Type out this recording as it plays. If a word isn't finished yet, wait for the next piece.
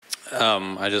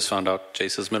I just found out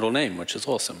Jace's middle name, which is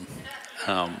awesome.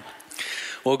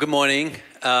 Well, good morning.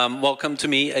 Welcome to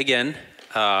me again.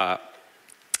 I'm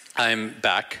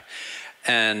back,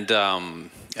 and I'm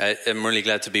really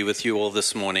glad to be with you all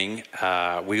this morning.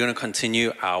 We're going to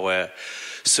continue our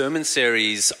sermon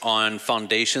series on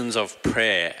foundations of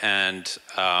prayer, and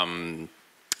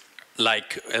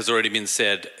like has already been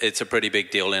said, it's a pretty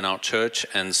big deal in our church,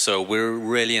 and so we're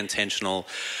really intentional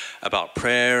about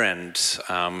prayer and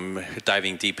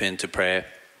diving deep into prayer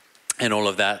and all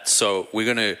of that. So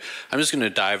I'm just going to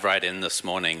dive right in this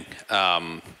morning.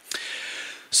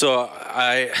 So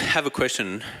I have a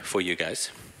question for you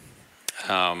guys.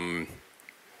 Are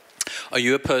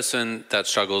you a person that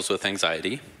struggles with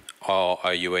anxiety? Or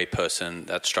are you a person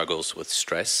that struggles with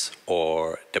stress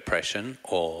or depression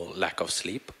or lack of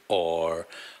sleep or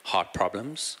heart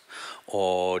problems?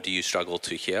 Or do you struggle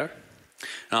to hear?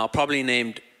 Now, I'll probably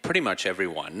name pretty much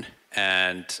everyone,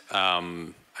 and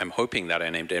I'm hoping that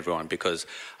I named everyone because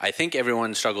I think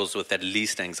everyone struggles with at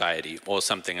least anxiety or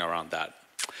something around that.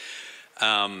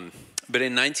 But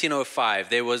in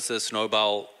 1905, there was this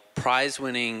Nobel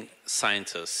Prize-winning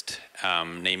scientist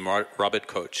named Robert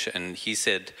Koch, and he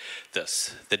said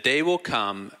this: "The day will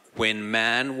come when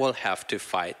man will have to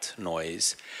fight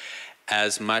noise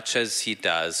as much as he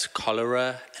does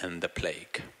cholera and the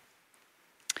plague."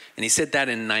 And he said that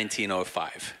in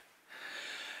 1905.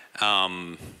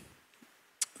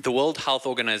 The World Health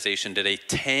Organization did a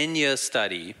 10-year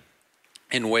study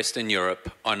in Western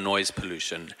Europe on noise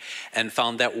pollution and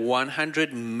found that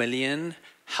 100 million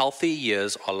healthy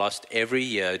years are lost every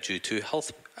year due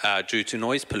to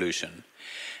noise pollution.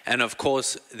 And of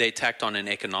course, they tacked on an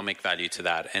economic value to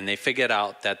that, and they figured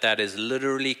out that that is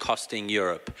literally costing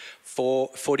Europe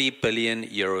 40 billion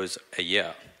euros a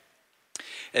year.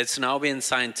 It's now been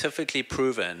scientifically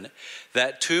proven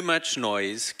that too much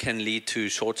noise can lead to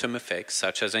short-term effects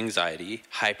such as anxiety,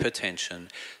 hypertension,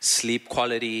 sleep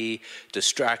quality,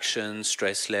 distraction,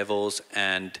 stress levels,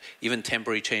 and even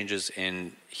temporary changes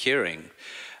in hearing,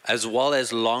 as well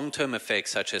as long-term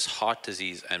effects such as heart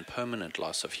disease and permanent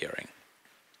loss of hearing.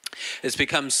 It's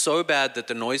become so bad that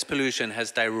the noise pollution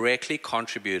has directly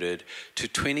contributed to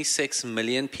 26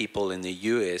 million people in the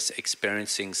US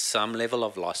experiencing some level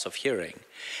of loss of hearing.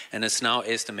 And it's now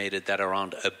estimated that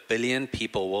around 1 billion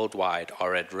people worldwide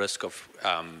are at risk of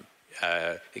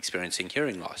experiencing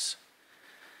hearing loss.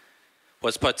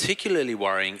 What's particularly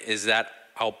worrying is that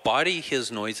our body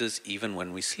hears noises even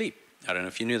when we sleep. I don't know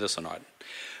if you knew this or not.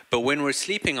 But when we're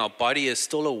sleeping, our body is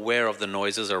still aware of the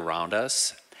noises around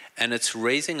us, and it's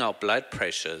raising our blood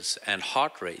pressures and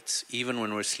heart rates even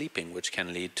when we're sleeping, which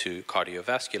can lead to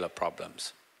cardiovascular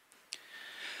problems.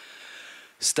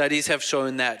 Studies have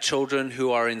shown that children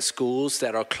who are in schools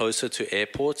that are closer to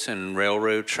airports and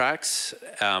railroad tracks,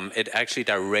 it actually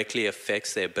directly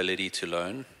affects their ability to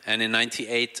learn. And in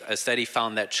 1998, a study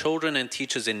found that children and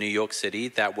teachers in New York City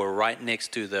that were right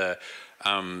next to the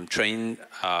train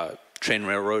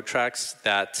railroad tracks,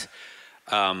 that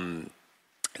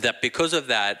because of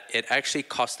that, it actually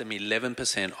cost them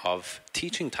 11% of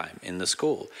teaching time in the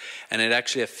school. And it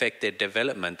actually affected their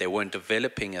development. They weren't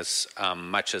developing as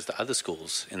much as the other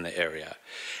schools in the area.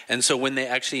 And so when they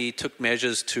actually took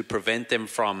measures to prevent them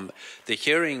from the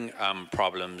hearing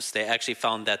problems, they actually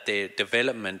found that their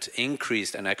development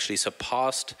increased and actually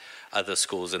surpassed other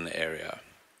schools in the area.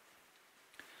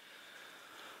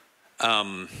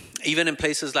 Even in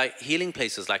places like healing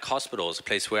places like hospitals, a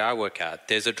place where I work at,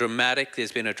 there's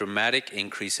been a dramatic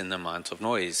increase in the amount of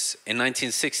noise. In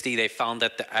 1960, they found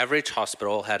that the average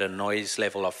hospital had a noise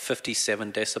level of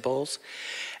 57 decibels.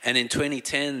 And in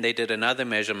 2010, they did another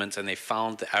measurement and they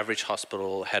found the average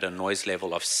hospital had a noise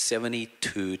level of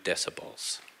 72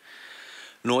 decibels.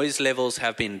 Noise levels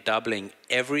have been doubling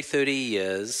every 30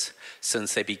 years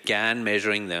since they began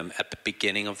measuring them at the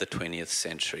beginning of the 20th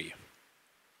century.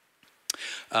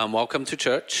 Welcome to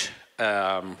church.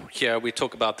 Here we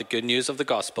talk about the good news of the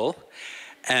gospel.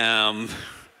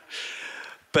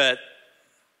 But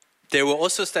there were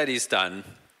also studies done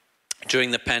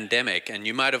during the pandemic, and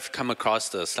you might have come across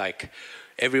this, like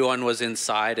everyone was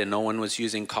inside and no one was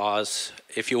using cars.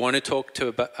 If you want to talk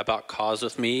about cars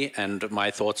with me and my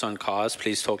thoughts on cars,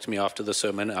 please talk to me after the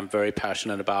sermon. I'm very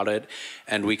passionate about it,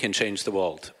 and we can change the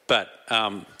world. But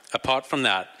apart from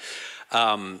that,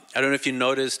 I don't know if you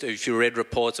noticed, or if you read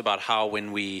reports about how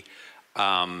when we were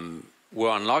on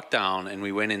lockdown and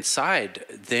we went inside,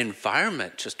 the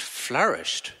environment just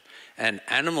flourished. And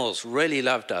animals really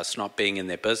loved us not being in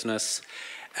their business.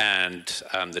 And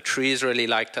the trees really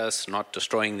liked us not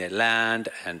destroying their land.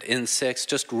 And insects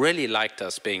just really liked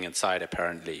us being inside,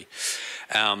 apparently.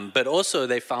 But also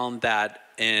they found that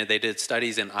they did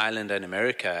studies in Ireland and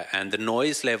America, and the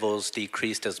noise levels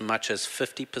decreased as much as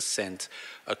 50%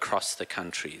 across the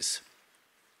countries.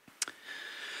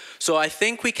 So I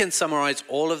think we can summarize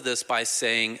all of this by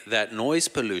saying that noise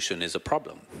pollution is a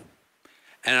problem.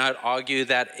 And I'd argue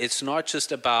that it's not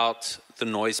just about the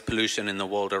noise pollution in the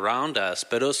world around us,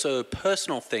 but also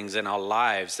personal things in our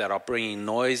lives that are bringing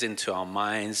noise into our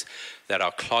minds, that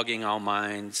are clogging our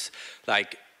minds,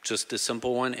 like just a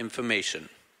simple one, information.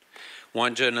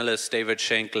 One journalist, David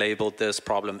Schenck, labeled this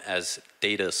problem as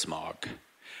data smog.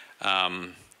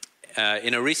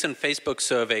 In a recent Facebook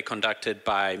survey conducted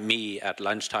by me at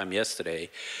lunchtime yesterday,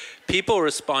 people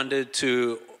responded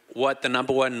to what the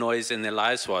number one noise in their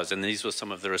lives was, and these were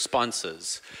some of the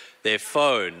responses. Their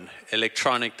phone,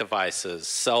 electronic devices,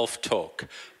 self-talk,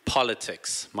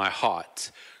 politics, my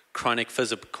heart, chronic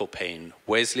physical pain,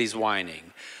 Wesley's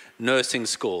whining, nursing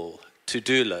school,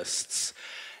 to-do lists,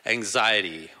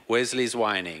 anxiety, Wesley's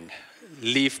whining,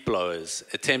 leaf blowers,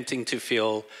 attempting to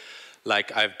feel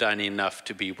like I've done enough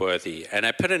to be worthy. And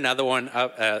I put another one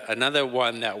up, another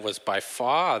one that was by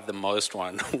far the most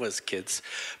one was kids,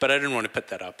 but I didn't want to put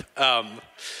that up.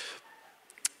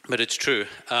 But it's true.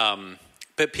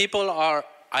 But people are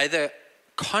either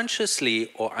consciously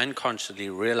or unconsciously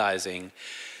realizing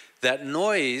that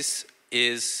noise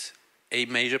is a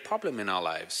major problem in our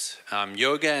lives.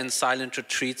 Yoga and silent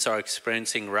retreats are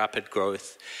experiencing rapid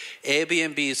growth.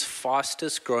 Airbnb's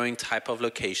fastest growing type of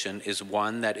location is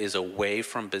one that is away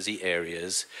from busy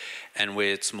areas and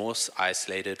where it's most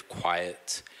isolated,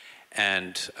 quiet,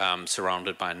 and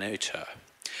surrounded by nature.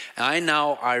 And I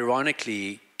now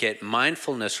ironically get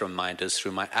mindfulness reminders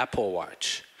through my Apple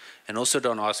Watch. And also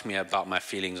don't ask me about my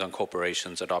feelings on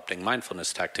corporations adopting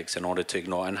mindfulness tactics in order to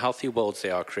ignore unhealthy worlds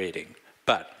they are creating.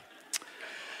 But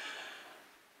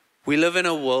we live in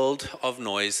a world of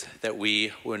noise that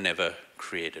we were never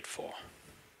created for.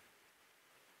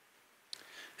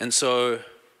 And so,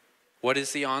 what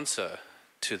is the answer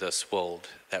to this world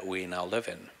that we now live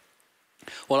in?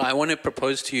 Well, I want to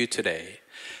propose to you today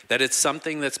that it's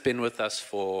something that's been with us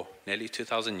for nearly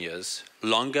 2,000 years,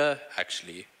 longer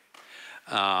actually,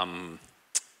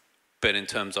 but in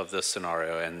terms of this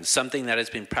scenario, and something that has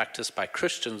been practiced by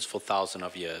Christians for thousands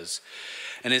of years.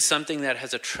 And it's something that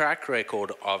has a track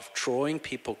record of drawing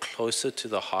people closer to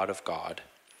the heart of God.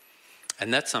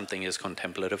 And that something is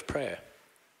contemplative prayer.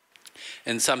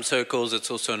 In some circles, it's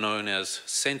also known as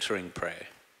centering prayer.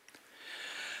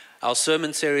 Our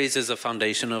sermon series is a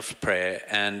foundation of prayer,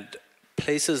 and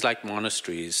places like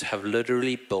monasteries have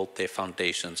literally built their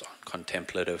foundations on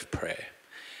contemplative prayer.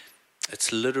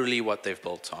 It's literally what they've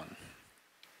built on.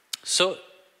 So,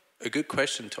 a good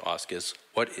question to ask is,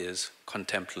 what is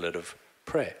contemplative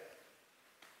prayer?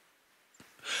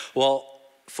 Well,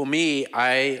 for me,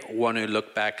 I want to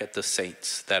look back at the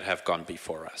saints that have gone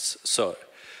before us. So,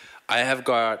 I have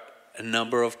got a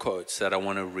number of quotes that I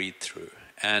want to read through.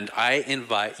 And I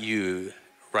invite you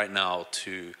right now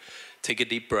to take a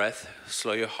deep breath,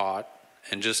 slow your heart,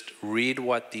 and just read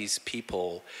what these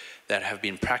people that have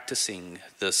been practicing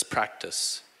this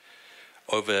practice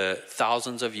over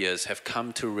thousands of years have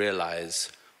come to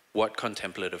realize what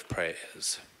contemplative prayer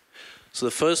is. So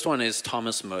the first one is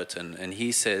Thomas Merton, and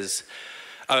he says,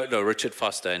 Richard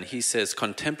Foster, and he says,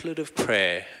 contemplative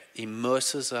prayer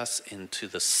immerses us into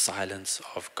the silence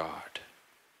of God.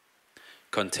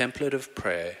 Contemplative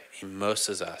prayer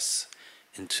immerses us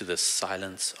into the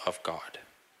silence of God.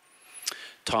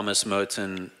 Thomas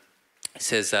Merton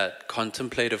says that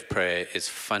contemplative prayer is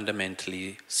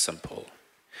fundamentally simple.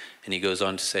 And he goes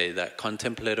on to say that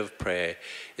contemplative prayer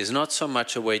is not so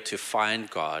much a way to find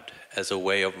God as a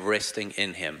way of resting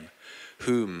in Him,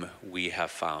 whom we have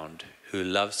found, who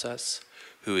loves us,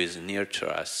 who is near to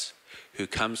us, who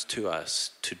comes to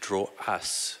us to draw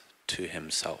us to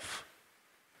Himself.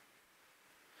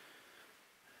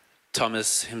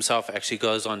 Thomas himself actually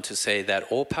goes on to say that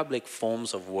all public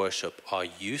forms of worship are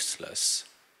useless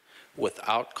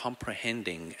without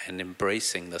comprehending and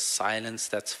embracing the silence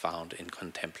that's found in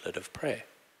contemplative prayer.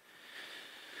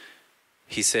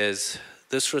 He says,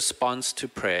 this response to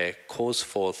prayer calls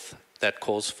forth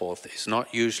is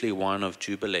not usually one of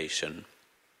jubilation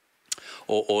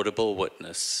or audible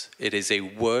witness. It is a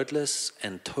wordless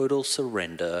and total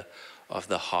surrender of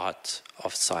the heart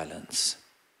of silence.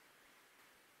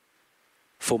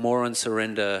 For more on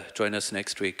surrender, join us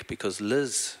next week because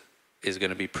Liz is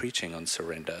going to be preaching on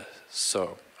surrender.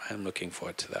 So I'm looking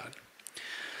forward to that.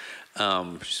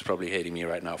 She's probably hating me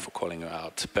right now for calling her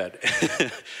out. But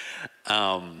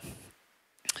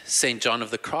St. John of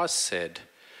the Cross said,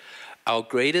 our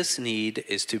greatest need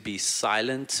is to be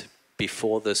silent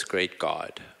before this great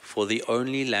God, for the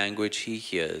only language He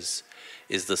hears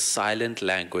is the silent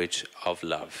language of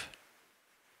love.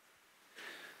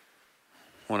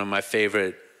 One of my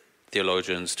favorite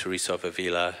theologians, Teresa of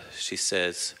Avila, she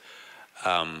says,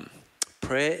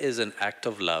 prayer is an act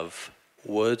of love.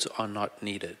 Words are not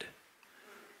needed.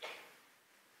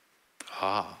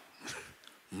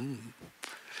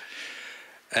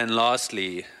 And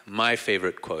lastly, my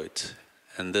favorite quote,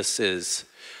 and this is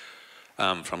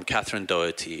from Catherine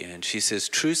Doherty, and she says,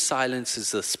 true silence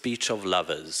is the speech of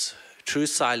lovers. True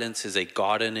silence is a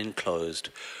garden enclosed,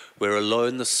 where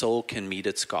alone the soul can meet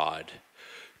its God.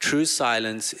 True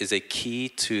silence is a key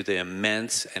to the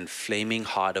immense and flaming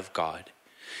heart of God.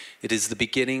 It is the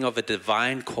beginning of a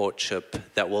divine courtship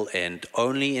that will end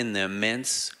only in the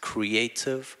immense,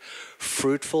 creative,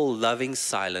 fruitful, loving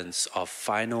silence of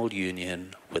final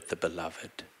union with the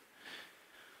beloved.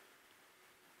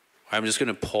 I'm just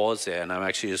going to pause there, and I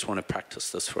actually just want to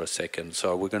practice this for a second.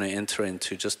 So we're going to enter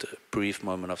into just a brief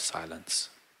moment of silence.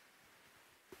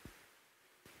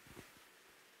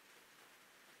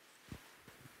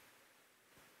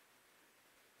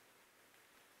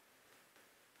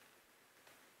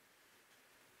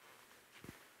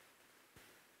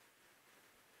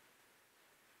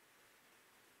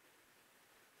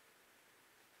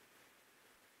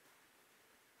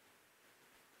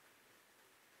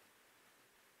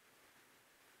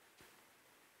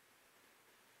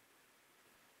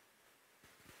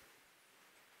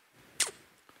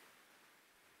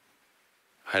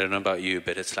 I don't know about you,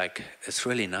 but it's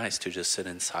really nice to just sit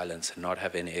in silence and not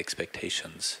have any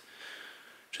expectations.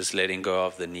 Just letting go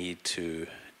of the need to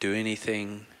do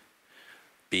anything,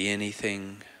 be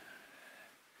anything,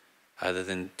 other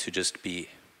than to just be.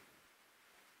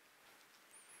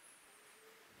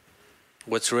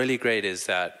 What's really great is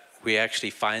that we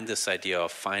actually find this idea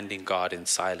of finding God in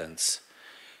silence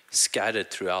scattered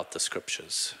throughout the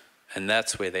scriptures. And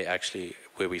that's where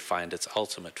we find its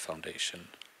ultimate foundation.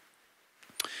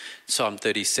 Psalm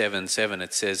 37:7,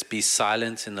 it says, be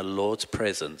silent in the Lord's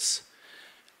presence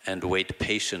and wait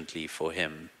patiently for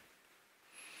him.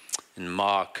 In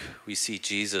Mark, we see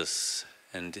Jesus,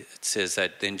 and it says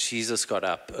that then Jesus got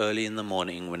up early in the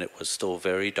morning when it was still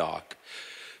very dark,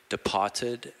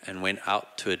 departed and went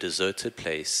out to a deserted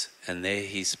place, and there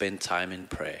he spent time in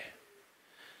prayer.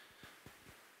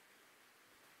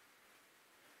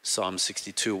 Psalm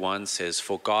 62:1 says,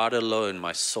 for God alone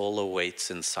my soul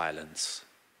awaits in silence.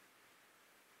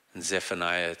 In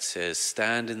Zephaniah it says,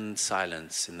 stand in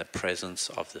silence in the presence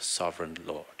of the sovereign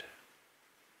Lord.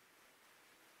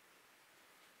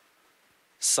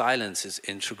 Silence is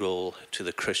integral to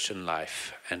the Christian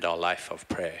life and our life of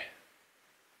prayer.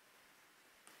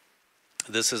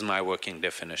 This is my working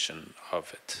definition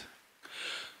of it.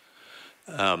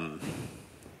 I'm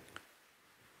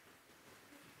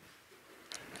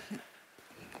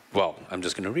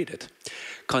just going to read it.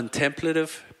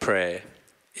 Contemplative prayer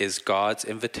is God's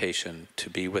invitation to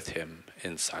be with him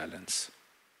in silence.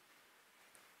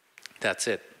 That's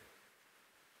it.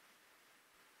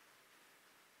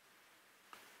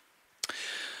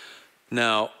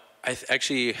 Now,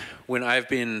 when I've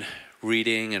been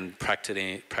reading and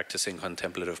practicing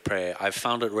contemplative prayer, I've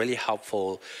found it really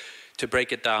helpful to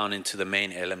break it down into the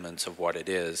main elements of what it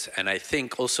is. And I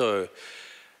think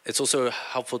it's also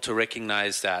helpful to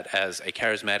recognize that as a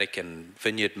charismatic and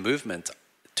vineyard movement,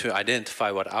 to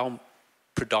identify what our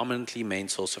predominantly main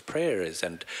source of prayer is.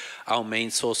 And our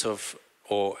main source of,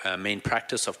 or main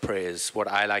practice of prayer is what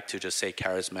I like to just say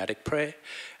charismatic prayer.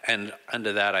 And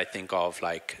under that, I think of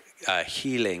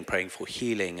healing, praying for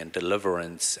healing and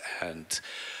deliverance, and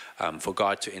for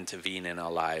God to intervene in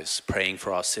our lives, praying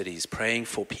for our cities, praying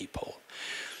for people.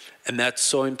 And that's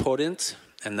so important,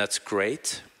 and that's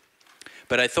great.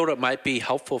 But I thought it might be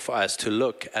helpful for us to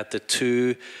look at the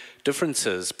two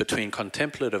differences between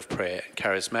contemplative prayer and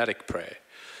charismatic prayer,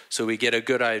 so we get a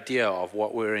good idea of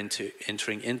what we're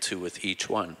entering into with each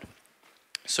one.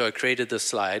 So I created this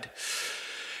slide,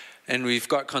 and we've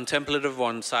got contemplative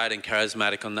one side and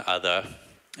charismatic on the other.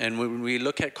 And when we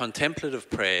look at contemplative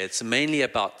prayer, it's mainly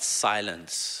about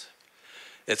silence.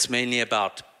 It's mainly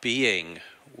about being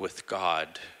with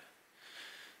God.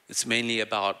 It's mainly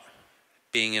about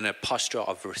being in a posture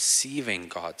of receiving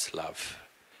God's love.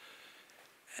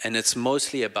 And it's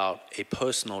mostly about a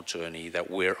personal journey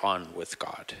that we're on with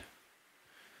God.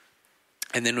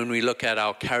 And then when we look at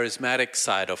our charismatic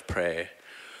side of prayer,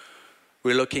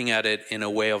 we're looking at it in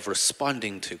a way of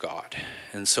responding to God.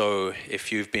 And so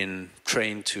if you've been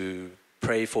trained to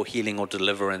pray for healing or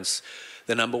deliverance,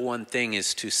 the number one thing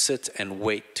is to sit and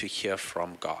wait to hear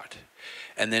from God.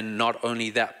 And then not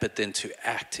only that, but then to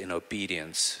act in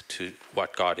obedience to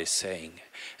what God is saying.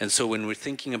 And so when we're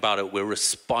thinking about it, we're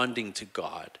responding to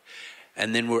God.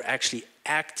 And then we're actually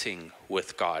acting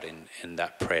with God in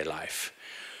that prayer life.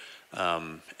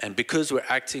 And because we're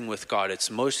acting with God,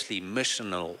 it's mostly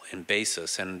missional in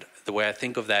basis. And the way I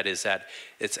think of that is that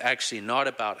it's actually not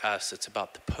about us, it's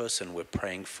about the person we're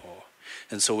praying for.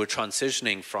 And so we're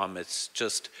transitioning from it's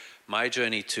just my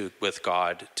journey with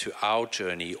God to our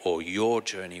journey or your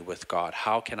journey with God.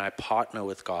 How can I partner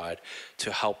with God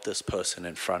to help this person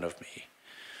in front of me?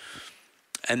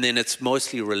 And then it's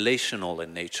mostly relational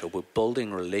in nature. We're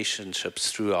building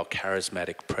relationships through our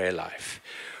charismatic prayer life.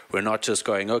 We're not just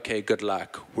going, okay, good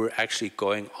luck. We're actually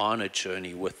going on a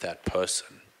journey with that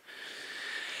person.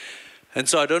 And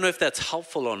so I don't know if that's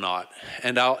helpful or not.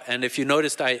 And if you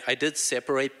noticed, I did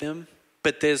separate them.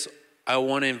 But I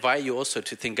want to invite you also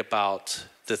to think about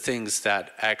the things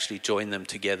that actually join them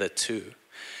together too.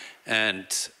 And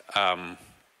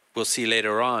we'll see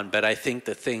later on, but I think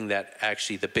the thing that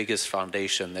actually the biggest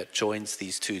foundation that joins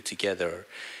these two together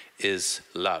is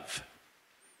love.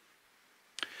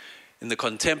 In the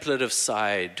contemplative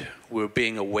side, we're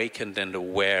being awakened and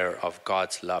aware of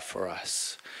God's love for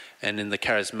us. And in the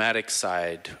charismatic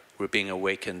side, we're being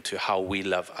awakened to how we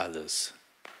love others.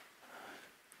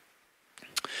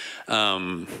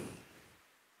 So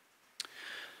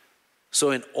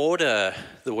the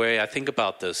way I think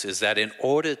about this is that in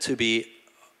order to be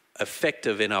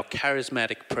effective in our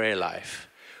charismatic prayer life,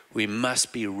 we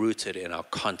must be rooted in our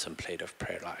contemplative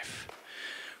prayer life.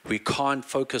 We can't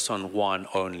focus on one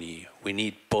only. We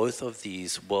need both of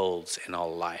these worlds in our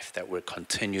life that we're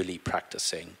continually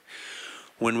practicing.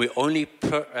 When we only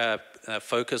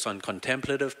focus on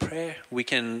contemplative prayer, we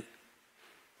can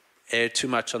err too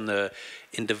much on the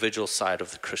individual side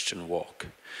of the Christian walk.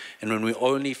 And when we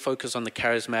only focus on the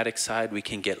charismatic side, we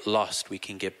can get lost, we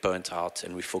can get burnt out,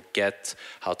 and we forget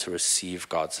how to receive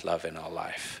God's love in our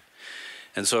life.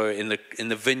 And so in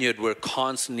the vineyard, we're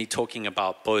constantly talking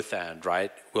about both and,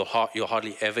 right? You'll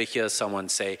hardly ever hear someone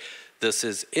say, this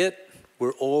is it.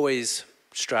 We're always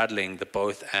straddling the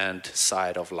both and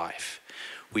side of life.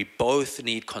 We both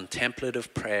need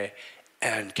contemplative prayer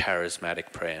and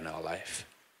charismatic prayer in our life.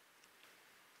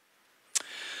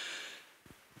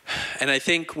 And I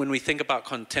think when we think about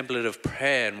contemplative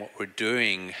prayer and what we're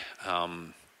doing,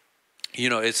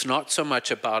 it's not so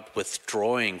much about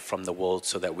withdrawing from the world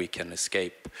so that we can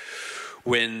escape.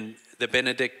 When the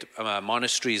Benedict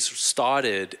monasteries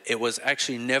started, it was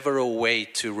actually never a way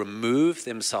to remove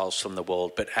themselves from the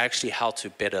world, but actually how to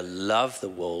better love the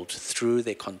world through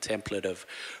their contemplative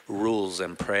rules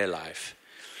and prayer life.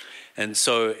 And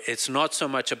so it's not so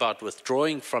much about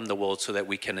withdrawing from the world so that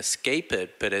we can escape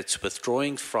it, but it's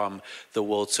withdrawing from the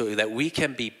world so that we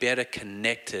can be better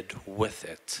connected with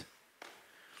it.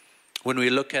 When we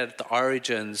look at the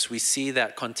origins, we see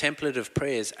that contemplative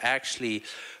prayer is actually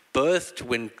birthed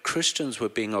when Christians were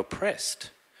being oppressed.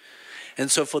 And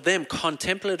so for them,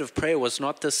 contemplative prayer was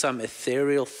not just some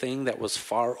ethereal thing that was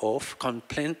far off.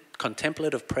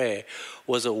 Contemplative prayer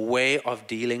was a way of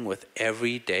dealing with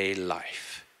everyday life.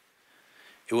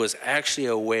 It was actually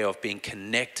a way of being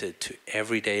connected to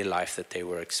everyday life that they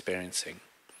were experiencing.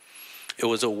 It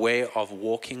was a way of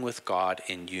walking with God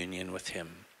in union with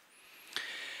Him.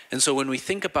 And so when we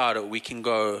think about it, we can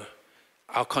go,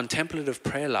 our contemplative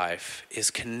prayer life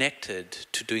is connected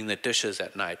to doing the dishes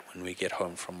at night when we get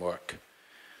home from work.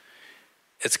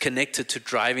 It's connected to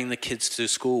driving the kids to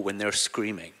school when they're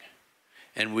screaming.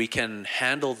 And we can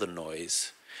handle the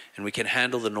noise. And we can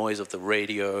handle the noise of the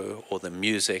radio or the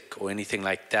music or anything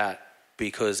like that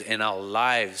because in our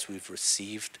lives we've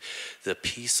received the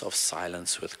peace of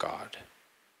silence with God.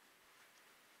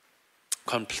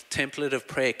 Contemplative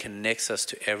prayer connects us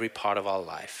to every part of our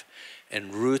life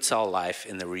and roots our life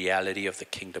in the reality of the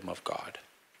kingdom of God.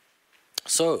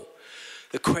 So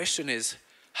the question is,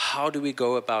 how do we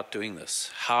go about doing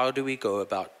this? How do we go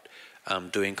about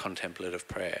doing contemplative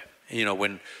prayer?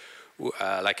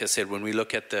 Like I said, when we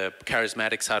look at the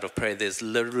charismatic side of prayer, there's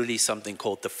literally something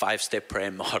called the 5-step prayer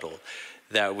model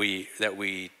that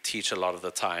we teach a lot of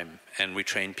the time, and we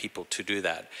train people to do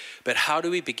that. But how do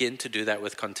we begin to do that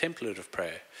with contemplative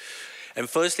prayer? And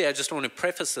firstly, I just want to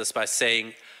preface this by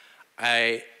saying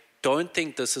I don't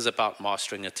think this is about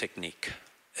mastering a technique.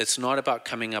 It's not about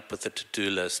coming up with a to-do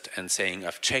list and saying,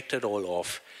 I've checked it all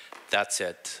off, that's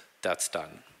it, that's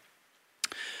done.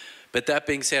 But that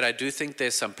being said, I do think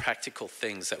there's some practical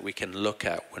things that we can look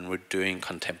at when we're doing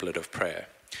contemplative prayer.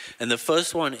 And the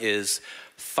first one is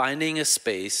finding a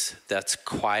space that's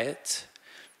quiet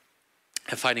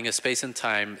and finding a space and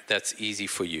time that's easy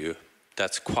for you,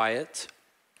 that's quiet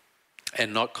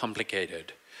and not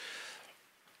complicated.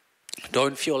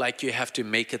 Don't feel like you have to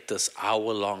make it this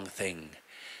hour-long thing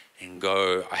and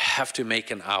go, I have to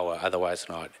make an hour, otherwise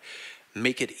not.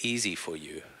 make it easy for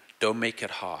you. Don't make it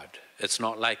hard. It's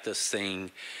not like this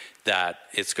thing that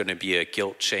it's going to be a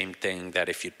guilt, shame thing, that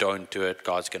if you don't do it,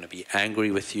 God's going to be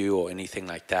angry with you or anything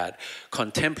like that.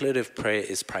 Contemplative prayer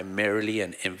is primarily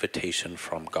an invitation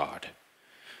from God,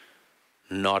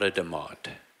 not a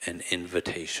demand, an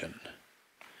invitation.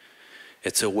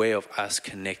 It's a way of us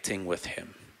connecting with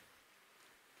Him.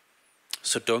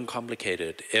 So don't complicate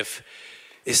it.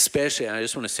 Especially, and I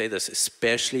just want to say this,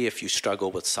 especially if you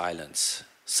struggle with silence.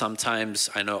 Sometimes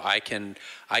I know I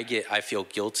feel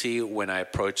guilty when I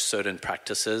approach certain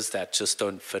practices that just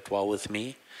don't fit well with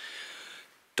me.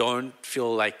 Don't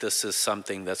feel like this is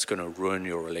something that's going to ruin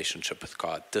your relationship with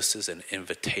God. This is an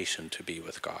invitation to be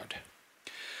with God.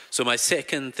 So my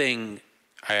second thing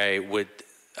I would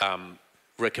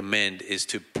recommend is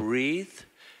to breathe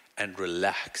and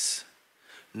relax.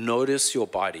 Notice your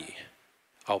body.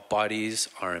 Our bodies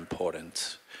are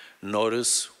important.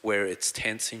 Notice where it's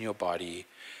tense in your body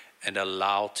and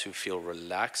allow to feel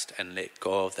relaxed and let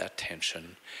go of that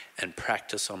tension and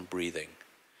practice on breathing.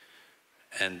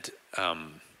 And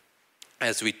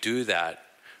as we do that,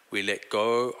 we let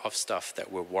go of stuff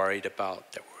that we're worried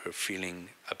about, that we're feeling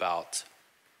about,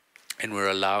 and we're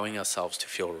allowing ourselves to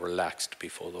feel relaxed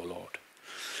before the Lord.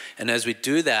 And as we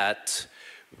do that,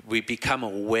 we become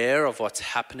aware of what's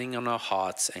happening in our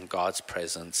hearts and God's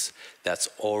presence that's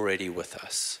already with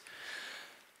us.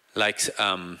 Like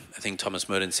I think Thomas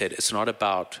Merton said, it's not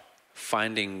about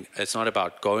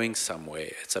going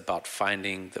somewhere. It's about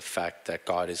finding the fact that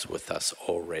God is with us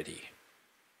already.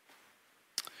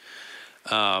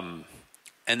 And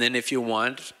then if you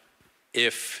want,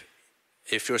 if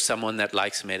you're someone that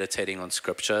likes meditating on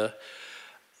Scripture,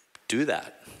 do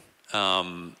that.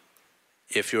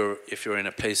 If you're in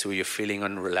a place where you're feeling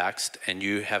unrelaxed and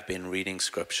you have been reading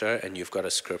Scripture and you've got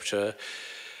a Scripture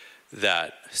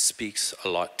that speaks a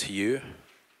lot to you,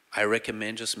 I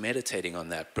recommend just meditating on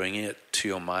that, bringing it to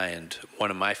your mind.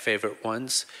 One of my favorite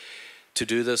ones to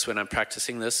do this when I'm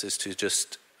practicing this is to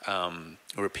just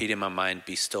repeat in my mind,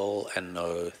 "Be still and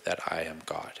know that I am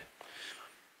God."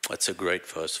 That's a great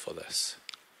verse for this.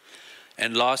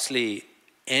 And lastly,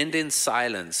 end in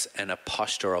silence and a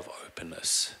posture of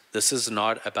openness. This is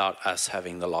not about us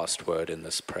having the last word in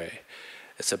this prayer.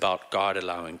 It's about God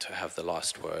allowing to have the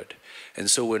last word. And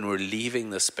so when we're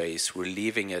leaving the space, we're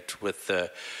leaving it with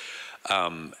the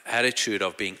attitude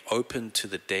of being open to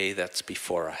the day that's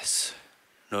before us,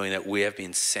 knowing that we have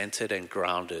been centered and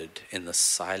grounded in the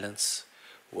silence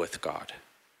with God.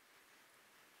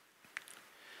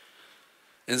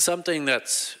 And something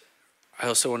that's, I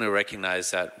also want to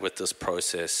recognize that with this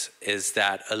process is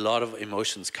that a lot of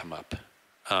emotions come up.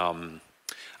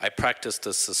 I practiced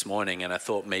this morning, and I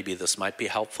thought maybe this might be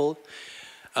helpful.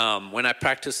 When I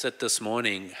practiced it this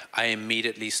morning, I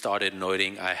immediately started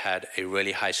noting I had a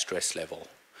really high stress level.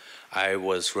 I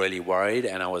was really worried,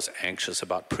 and I was anxious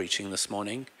about preaching this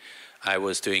morning. I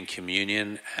was doing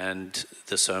communion and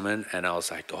the sermon, and I was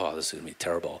like, oh, this is going to be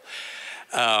terrible.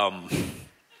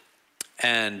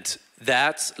 And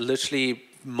that's literally,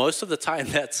 most of the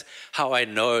time, that's how I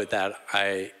know that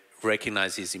I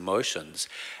recognize these emotions.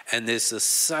 And there's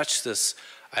this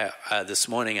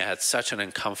morning I had such an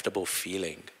uncomfortable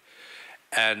feeling.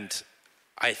 And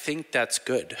I think that's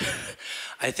good.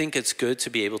 I think it's good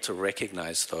to be able to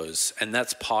recognize those, and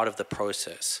that's part of the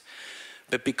process.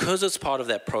 But because it's part of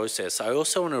that process, I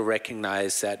also want to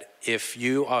recognize that if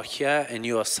you are here and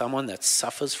you are someone that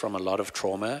suffers from a lot of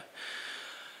trauma,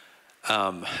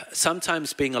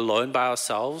 sometimes being alone by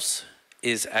ourselves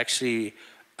is actually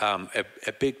a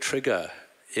big trigger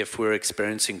if we're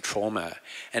experiencing trauma.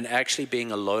 And actually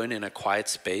being alone in a quiet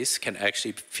space can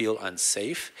actually feel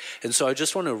unsafe. And so I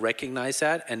just want to recognize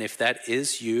that. And if that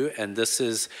is you, and this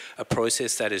is a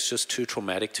process that is just too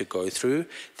traumatic to go through,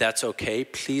 that's okay.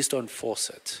 Please don't force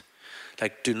it.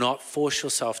 Like, do not force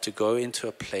yourself to go into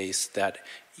a place that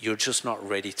you're just not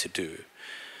ready to do.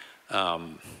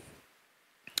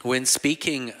 When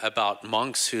speaking about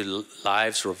monks whose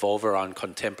lives revolve around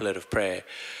contemplative prayer,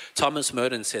 Thomas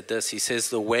Merton said this. He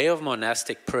says, the way of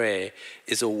monastic prayer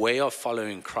is a way of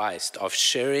following Christ, of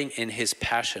sharing in his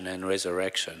passion and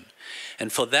resurrection.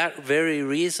 And for that very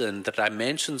reason, the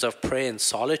dimensions of prayer in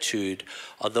solitude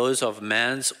are those of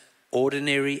man's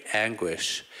ordinary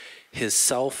anguish, his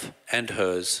self and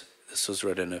hers. This was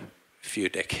written a few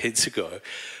decades ago.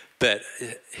 But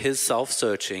his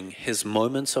self-searching, his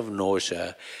moments of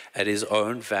nausea at his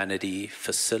own vanity,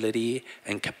 facility,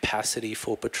 and capacity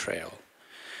for betrayal.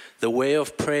 The way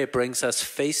of prayer brings us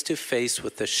face to face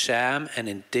with the sham and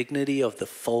indignity of the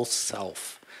false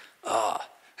self. The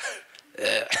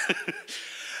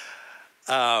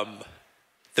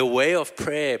way of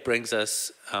prayer brings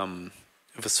us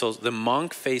So the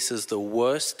monk faces the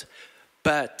worst,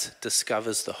 but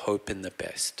discovers the hope in the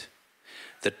best.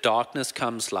 The darkness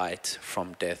comes light,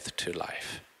 from death to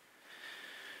life.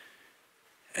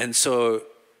 And so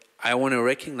I want to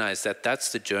recognize that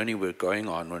that's the journey we're going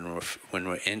on when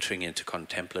we're entering into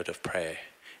contemplative prayer.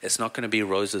 It's not going to be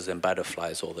roses and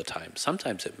butterflies all the time.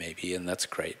 Sometimes it may be, and that's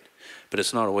great, but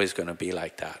it's not always going to be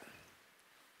like that.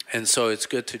 And so it's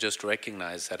good to just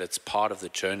recognize that it's part of the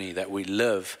journey that we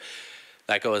live,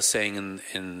 like I was saying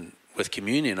with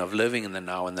communion, of living in the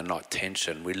now and the not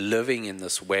tension. We're living in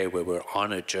this way where we're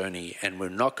on a journey, and we're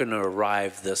not going to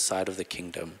arrive this side of the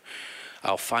kingdom.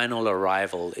 Our final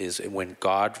arrival is when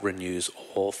God renews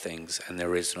all things and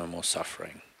there is no more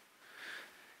suffering.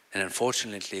 And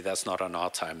unfortunately, that's not on our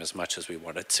time as much as we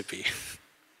want it to be.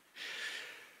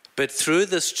 But through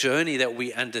this journey that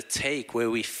we undertake, where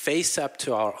we face up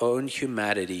to our own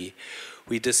humanity,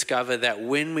 we discover that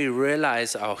when we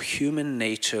realize our human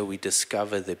nature, we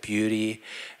discover the beauty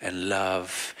and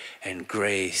love and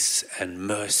grace and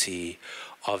mercy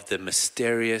of the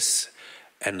mysterious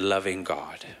and loving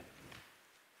God.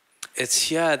 It's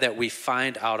here that we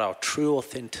find out our true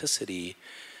authenticity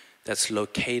that's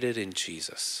located in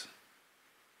Jesus.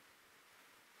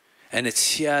 And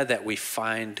it's here that we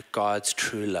find God's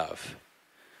true love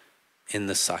in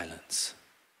the silence.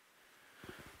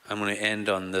 I'm going to end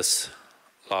on this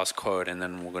last quote, and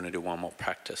then we're going to do one more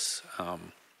practice.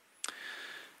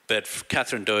 But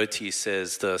Catherine Doherty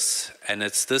says this, and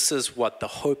this is what the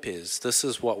hope is. This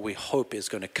is what we hope is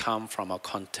going to come from our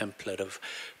contemplative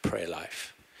prayer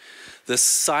life. The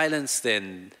silence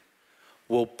then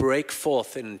will break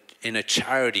forth in a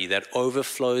charity that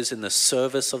overflows in the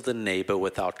service of the neighbor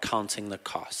without counting the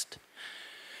cost.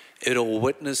 It'll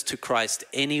witness to Christ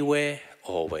anywhere,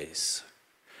 always.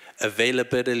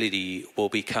 Availability will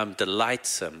become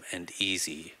delightsome and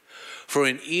easy. For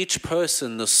in each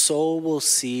person, the soul will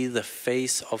see the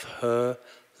face of her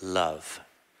love.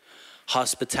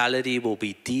 Hospitality will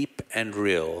be deep and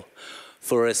real.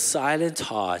 For a silent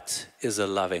heart is a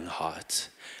loving heart,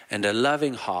 and a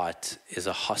loving heart is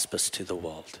a hospice to the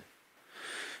world.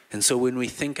 And so when we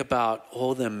think about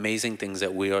all the amazing things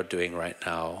that we are doing right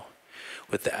now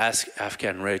with the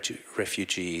Afghan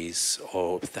refugees,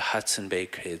 or with the Hudson Bay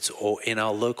kids, or in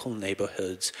our local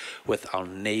neighborhoods, with our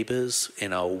neighbors,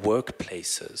 in our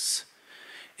workplaces,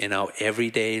 in our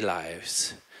everyday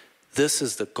lives, this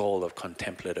is the goal of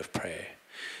contemplative prayer.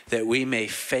 That we may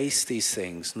face these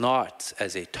things not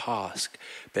as a task,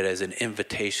 but as an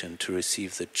invitation to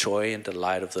receive the joy and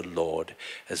delight of the Lord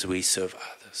as we serve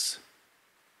others.